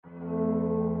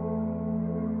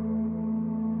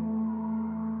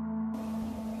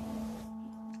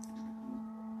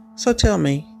So tell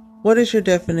me, what is your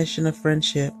definition of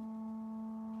friendship?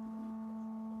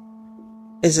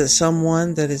 Is it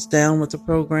someone that is down with the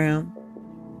program?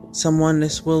 Someone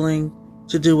that's willing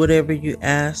to do whatever you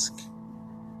ask?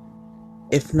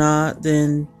 If not,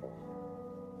 then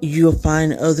you'll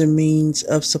find other means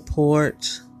of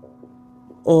support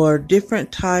or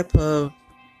different type of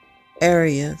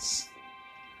areas.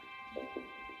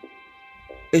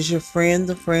 Is your friend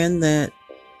the friend that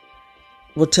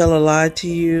will tell a lie to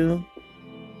you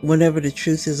whenever the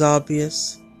truth is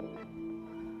obvious?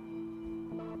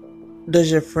 Does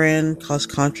your friend cause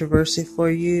controversy for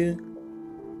you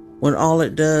when all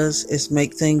it does is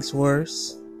make things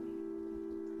worse?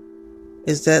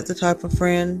 Is that the type of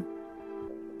friend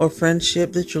or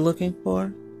friendship that you're looking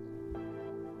for?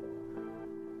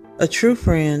 A true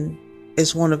friend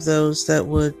is one of those that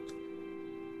would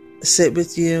sit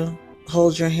with you,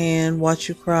 hold your hand, watch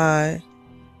you cry,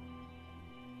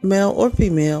 male or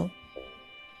female,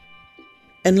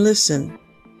 and listen.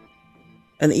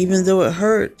 And even though it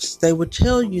hurts, they would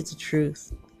tell you the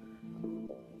truth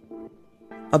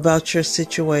about your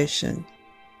situation.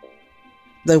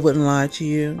 They wouldn't lie to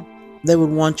you. They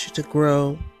would want you to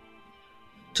grow,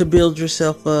 to build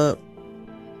yourself up,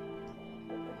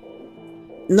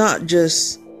 not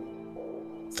just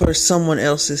for someone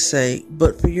else's sake,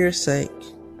 but for your sake.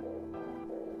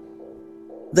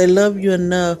 They love you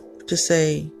enough to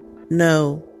say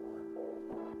no.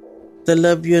 They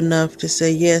love you enough to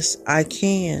say, yes, I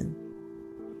can.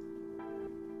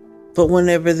 But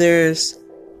whenever there's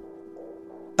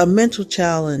a mental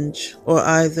challenge or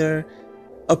either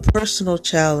a personal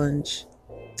challenge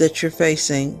that you're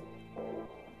facing,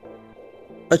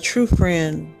 a true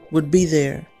friend would be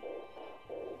there.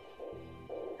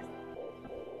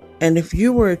 And if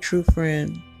you were a true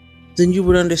friend, then you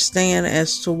would understand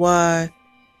as to why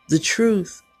the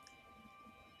truth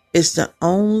is the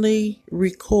only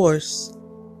recourse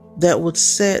that would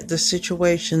set the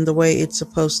situation the way it's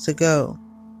supposed to go.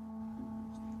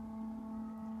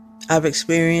 I've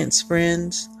experienced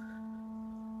friends,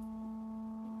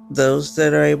 those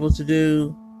that are able to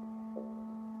do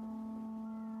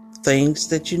things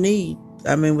that you need.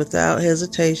 I mean, without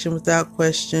hesitation, without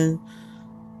question,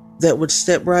 that would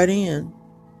step right in.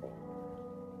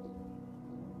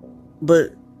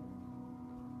 But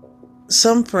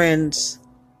some friends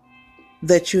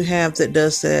that you have that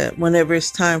does that, whenever it's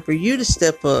time for you to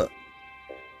step up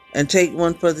and take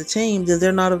one for the team, then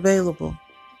they're not available.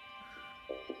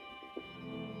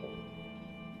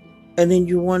 And then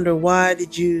you wonder, why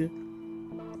did you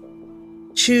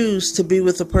choose to be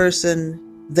with a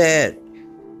person that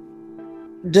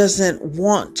doesn't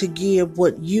want to give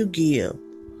what you give,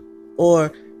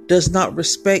 or does not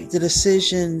respect the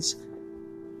decisions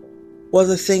or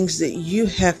the things that you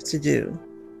have to do?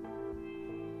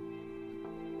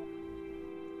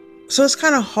 So it's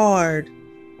kind of hard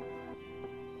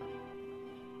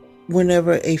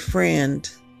whenever a friend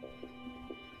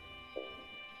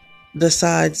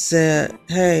decides that,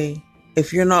 hey,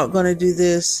 if you're not going to do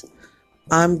this,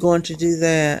 I'm going to do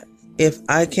that. If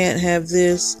I can't have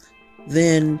this,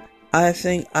 then I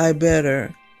think I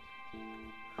better.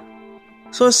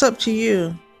 So it's up to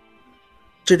you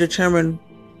to determine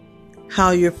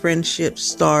how your friendship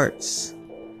starts,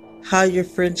 how your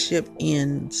friendship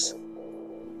ends,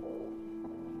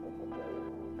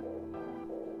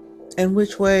 and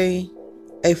which way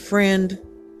a friend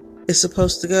is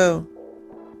supposed to go.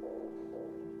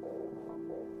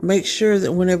 Make sure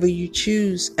that whenever you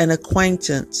choose an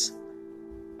acquaintance,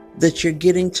 that you're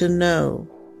getting to know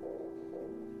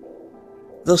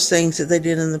those things that they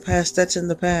did in the past. That's in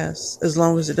the past, as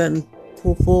long as it doesn't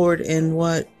pull forward in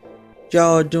what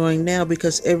y'all are doing now,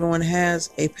 because everyone has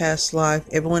a past life.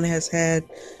 Everyone has had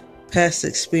past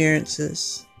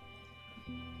experiences.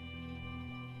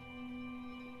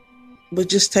 But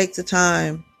just take the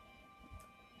time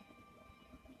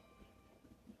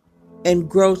and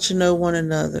grow to know one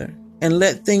another and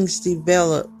let things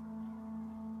develop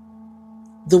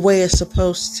the way it's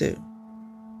supposed to.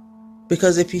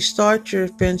 Because if you start your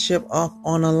friendship off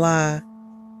on a lie,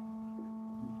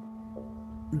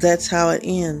 that's how it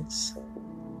ends.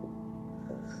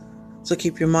 So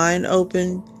keep your mind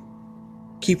open,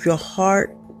 keep your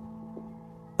heart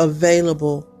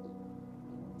available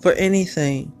for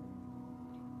anything.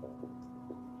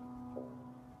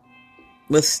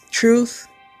 With truth,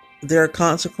 there are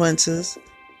consequences,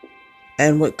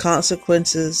 and with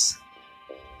consequences,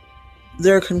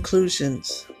 there are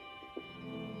conclusions.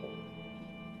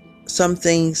 Some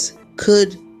things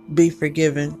could be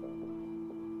forgiven.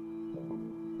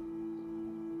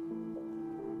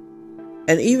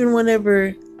 And even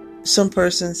whenever some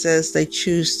person says they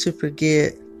choose to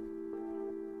forget,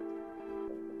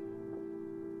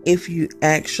 if you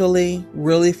actually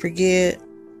really forget,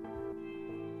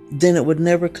 then it would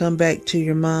never come back to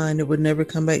your mind. It would never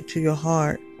come back to your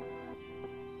heart.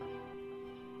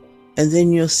 And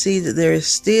then you'll see that there is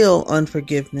still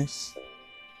unforgiveness.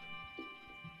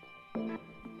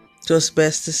 So it's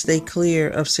best to stay clear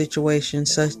of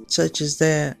situations such as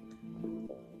that.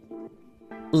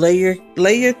 Lay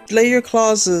your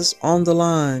clauses on the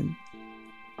line.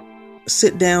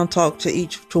 Sit down, talk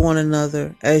to one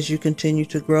another as you continue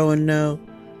to grow, and know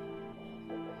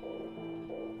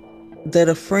that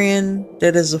a friend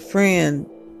that is a friend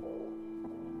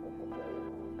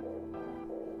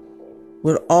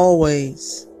would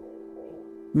always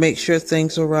make sure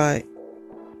things are right.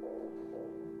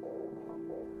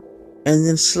 And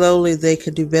then slowly they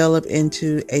could develop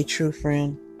into a true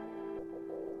friend.